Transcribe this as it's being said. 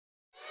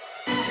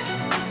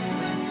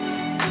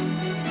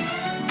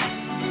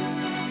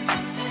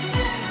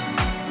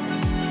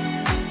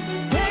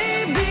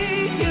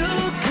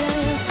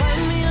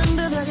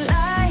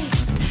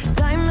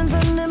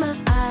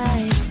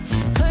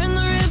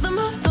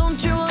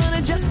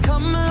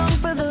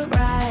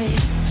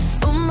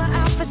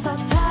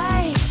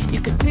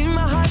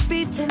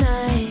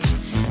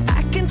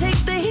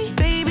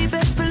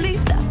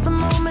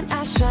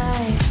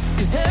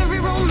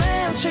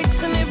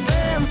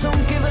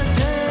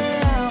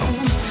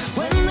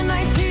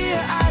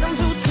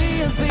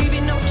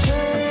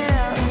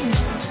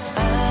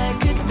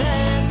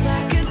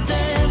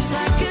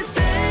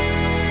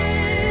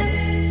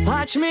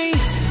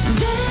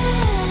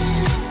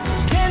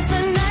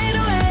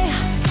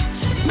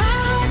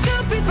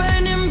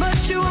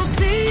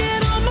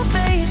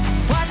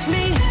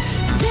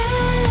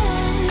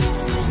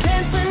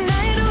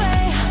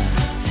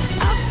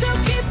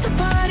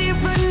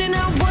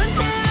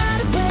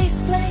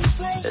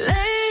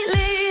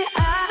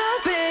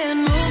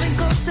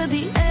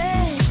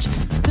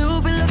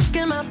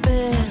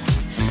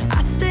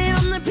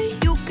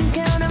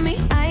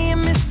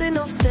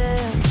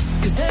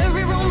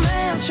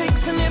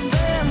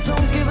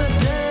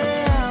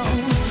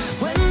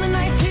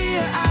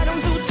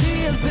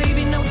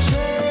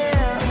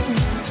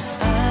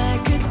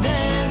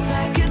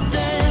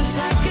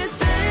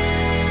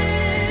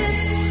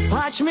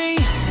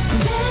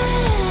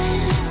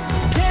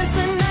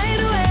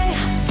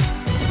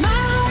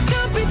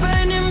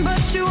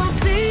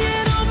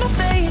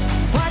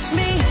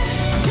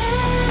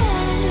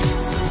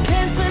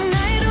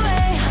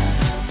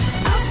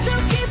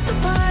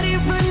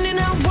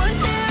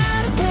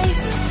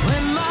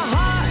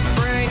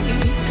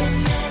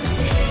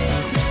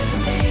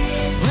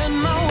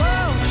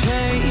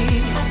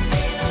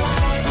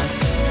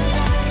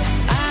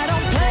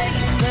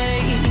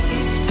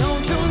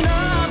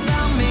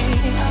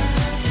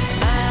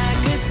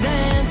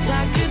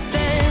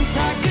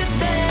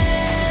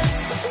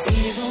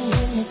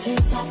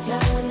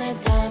flowing, their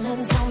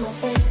diamonds on my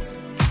face.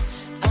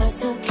 I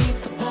still keep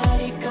the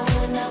party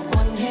going, not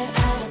one hair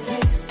out of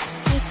place.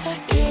 Yes, I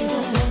can.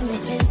 Even when the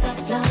tears are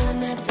flowing,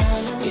 their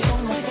diamonds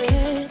on my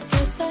face.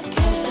 Yes, I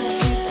can. I still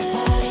keep the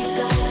party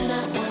going,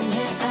 not one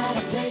hair out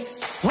of place.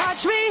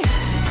 Watch me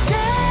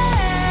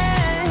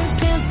dance,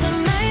 dance the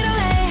night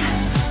away.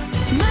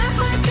 My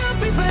heart could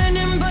be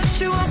burning, but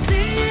you won't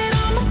see it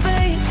on my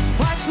face.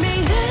 Watch me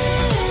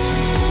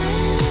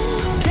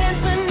dance,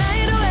 dance the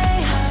night away.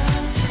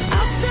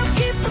 I'll still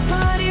keep the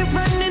party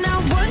running, I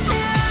won't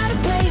get out of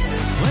place.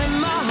 When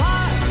my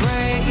heart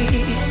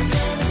breaks,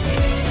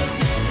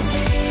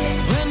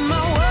 when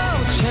my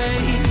world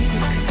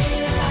shakes,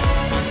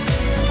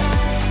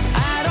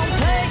 I don't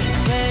play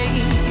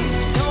safe,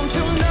 don't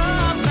you know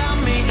about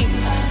me?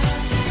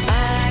 I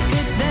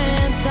could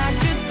dance, I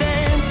could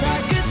dance, I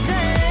could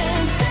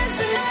dance, dance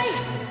the night.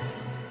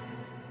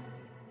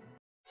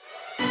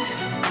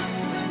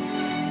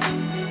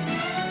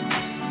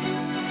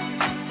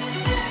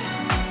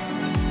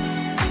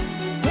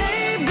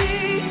 Baby,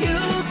 you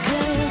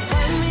can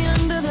find me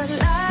under the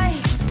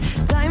lights,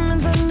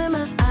 diamonds under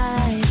my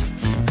eyes.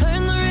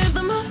 Turn the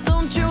rhythm up,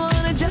 don't you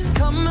wanna just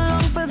come along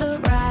for the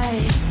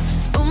ride?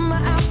 Oh,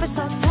 my outfit's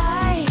all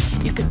tight,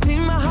 you can see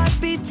my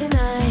heartbeat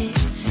tonight.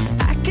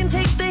 I can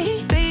take the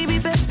heat, baby,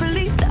 best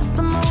believe that's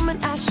the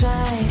moment I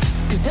shine.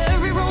 'Cause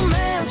every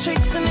romance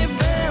shakes and it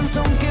bends,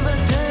 don't give a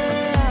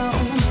damn.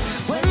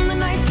 When the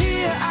night's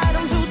here, I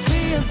don't do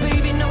tears,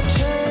 baby, no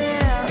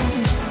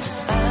chance.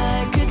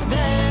 I could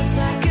dance,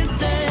 I could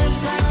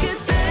dance, I could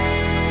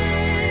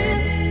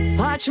dance.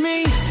 Watch me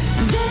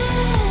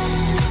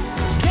dance,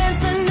 dance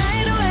the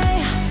night away.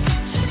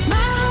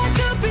 My heart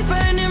could be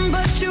burning,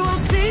 but you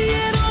won't see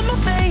it on my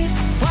face.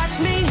 Watch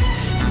me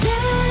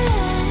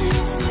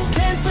dance,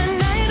 dance the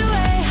night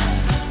away.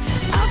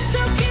 I'll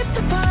still keep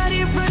the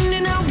party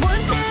running, I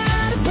won't get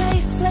out of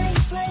place.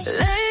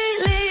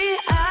 Lately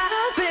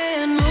I've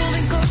been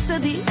moving close to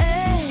the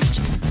edge,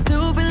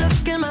 still be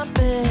looking my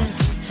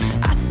best.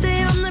 I stay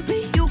on the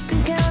beat, you can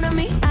count on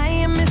me, I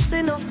ain't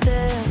missing no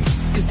steps.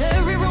 'Cause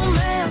every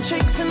romance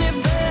shakes and it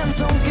bends,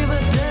 don't give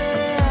a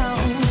damn.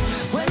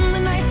 When the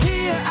night's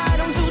here, I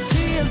don't do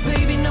tears,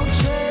 baby, no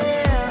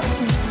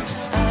chance.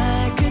 I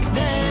could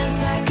dance,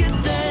 I could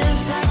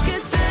dance, I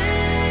could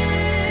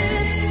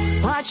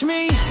dance. Watch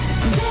me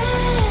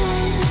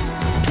dance,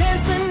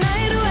 dance the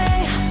night away.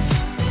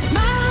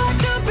 My heart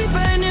could be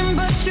burning,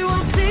 but you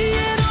won't see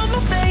it on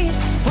my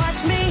face.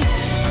 Watch me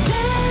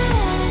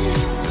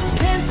dance,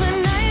 dance the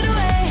night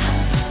away.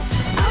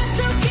 I'll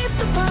still keep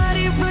the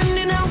party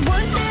running, I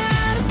won't get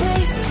out of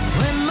place.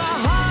 When my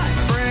heart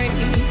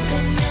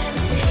breaks,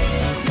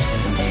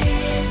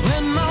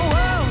 when my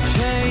world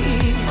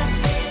shakes,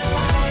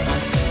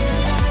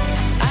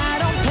 I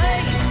don't play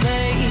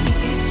safe,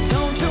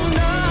 don't you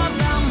know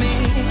about me?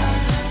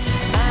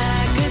 I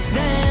could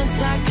dance,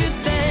 I could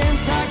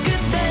dance, I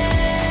could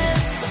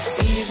dance.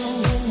 Even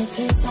when the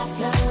tears are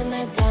flowing,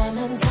 their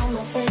diamonds on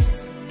my face.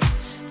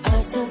 I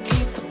still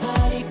keep the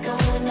party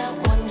going, not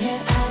one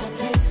hair out of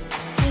place.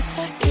 Yes,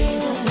 I can.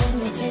 Even when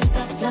the tears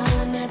are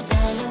flowing, their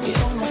diamonds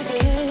on my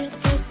face.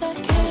 Yes, I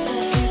can. I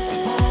still keep the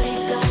party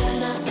going,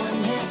 not one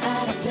hair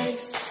out of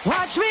place.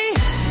 Watch me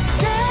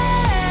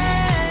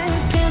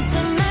dance, dance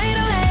the night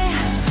away.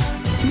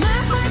 My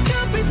heart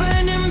could be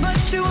burning, but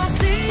you won't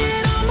see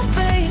it on my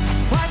face.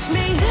 Watch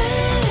me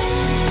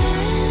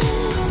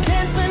dance,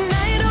 dance the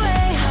night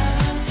away.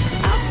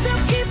 I'll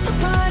still keep the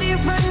party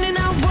running,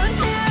 I won't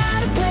get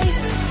out of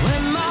place.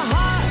 When my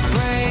heart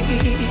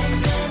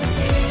breaks,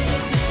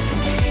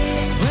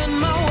 when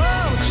my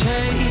world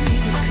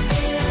shakes,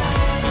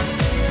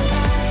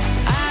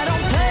 I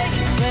don't play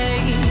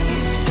safe,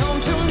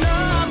 don't you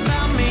know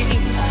about me?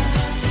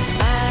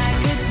 I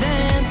could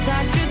dance,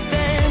 I could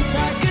dance,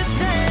 I could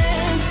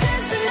dance,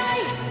 dance the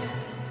night.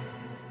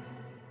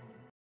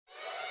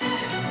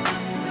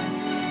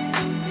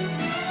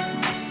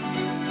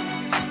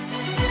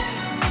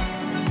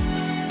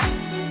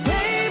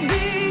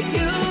 Baby,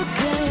 you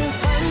can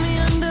find me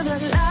under the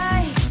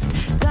lights,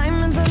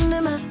 diamonds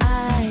under my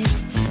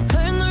eyes.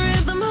 Turn the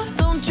rhythm up,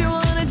 don't you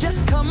wanna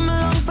just come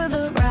along for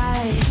the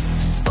ride?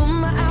 Oh,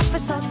 my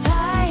outfit's all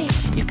tight,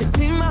 you can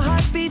see my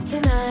heartbeat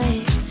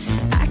tonight.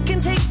 I can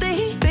take the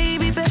heat,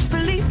 baby, best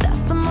believe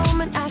that's the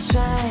moment I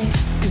shine.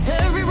 'Cause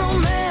every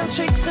romance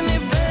shakes and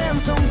it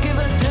bends, don't give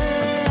a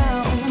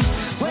damn.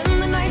 When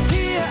the night's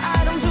here, I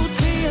don't do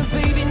tears,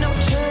 baby, no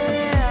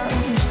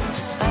chance.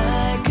 I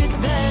could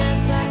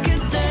dance, I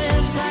could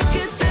dance, I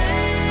could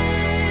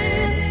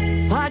dance.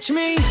 Watch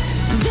me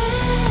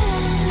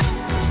dance,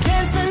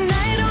 dance the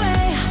night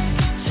away.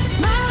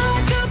 My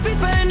heart could be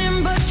burning,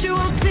 but you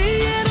won't see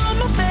it on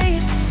my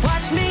face.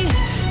 Watch me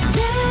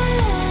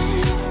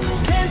dance,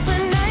 dance the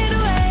night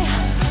away.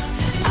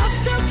 I'll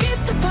still keep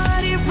the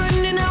party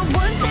running, I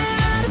won't get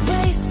out of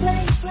place.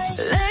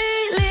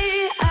 Lately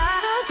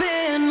I've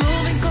been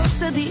moving close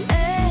to the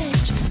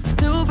edge,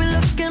 still be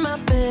looking my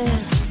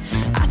best.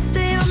 I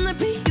stay on the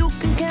beat, you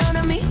can count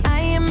on me, I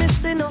ain't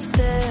missing no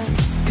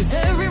steps. 'Cause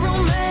every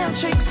romance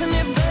shakes and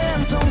it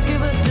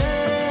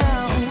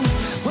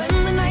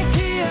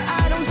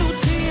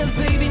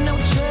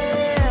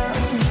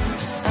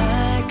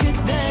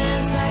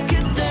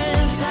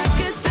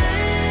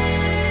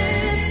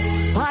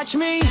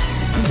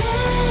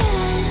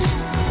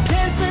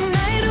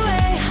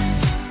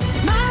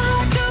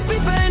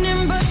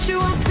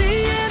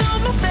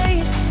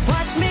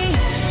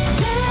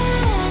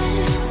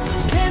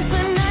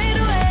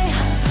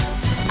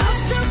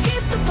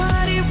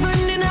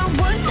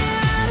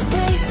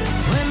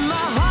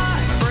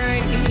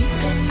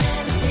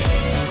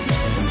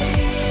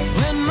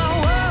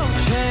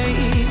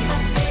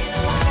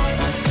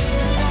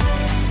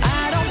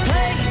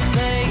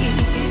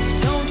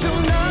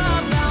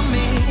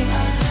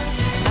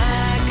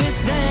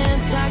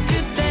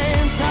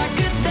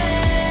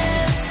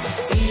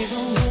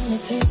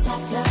are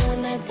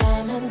flowing, the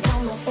diamonds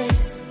on my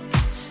face.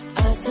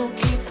 I still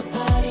keep the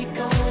party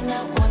going,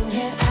 not one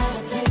hair out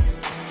of place.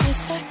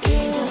 Yes, I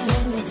can. Even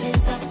when the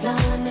tears are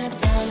flowing, the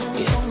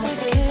diamonds on my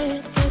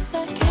face. Yes,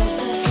 I can. I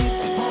still keep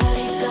the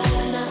party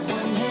going, not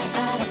one hair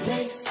out of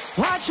place.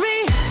 Watch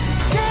me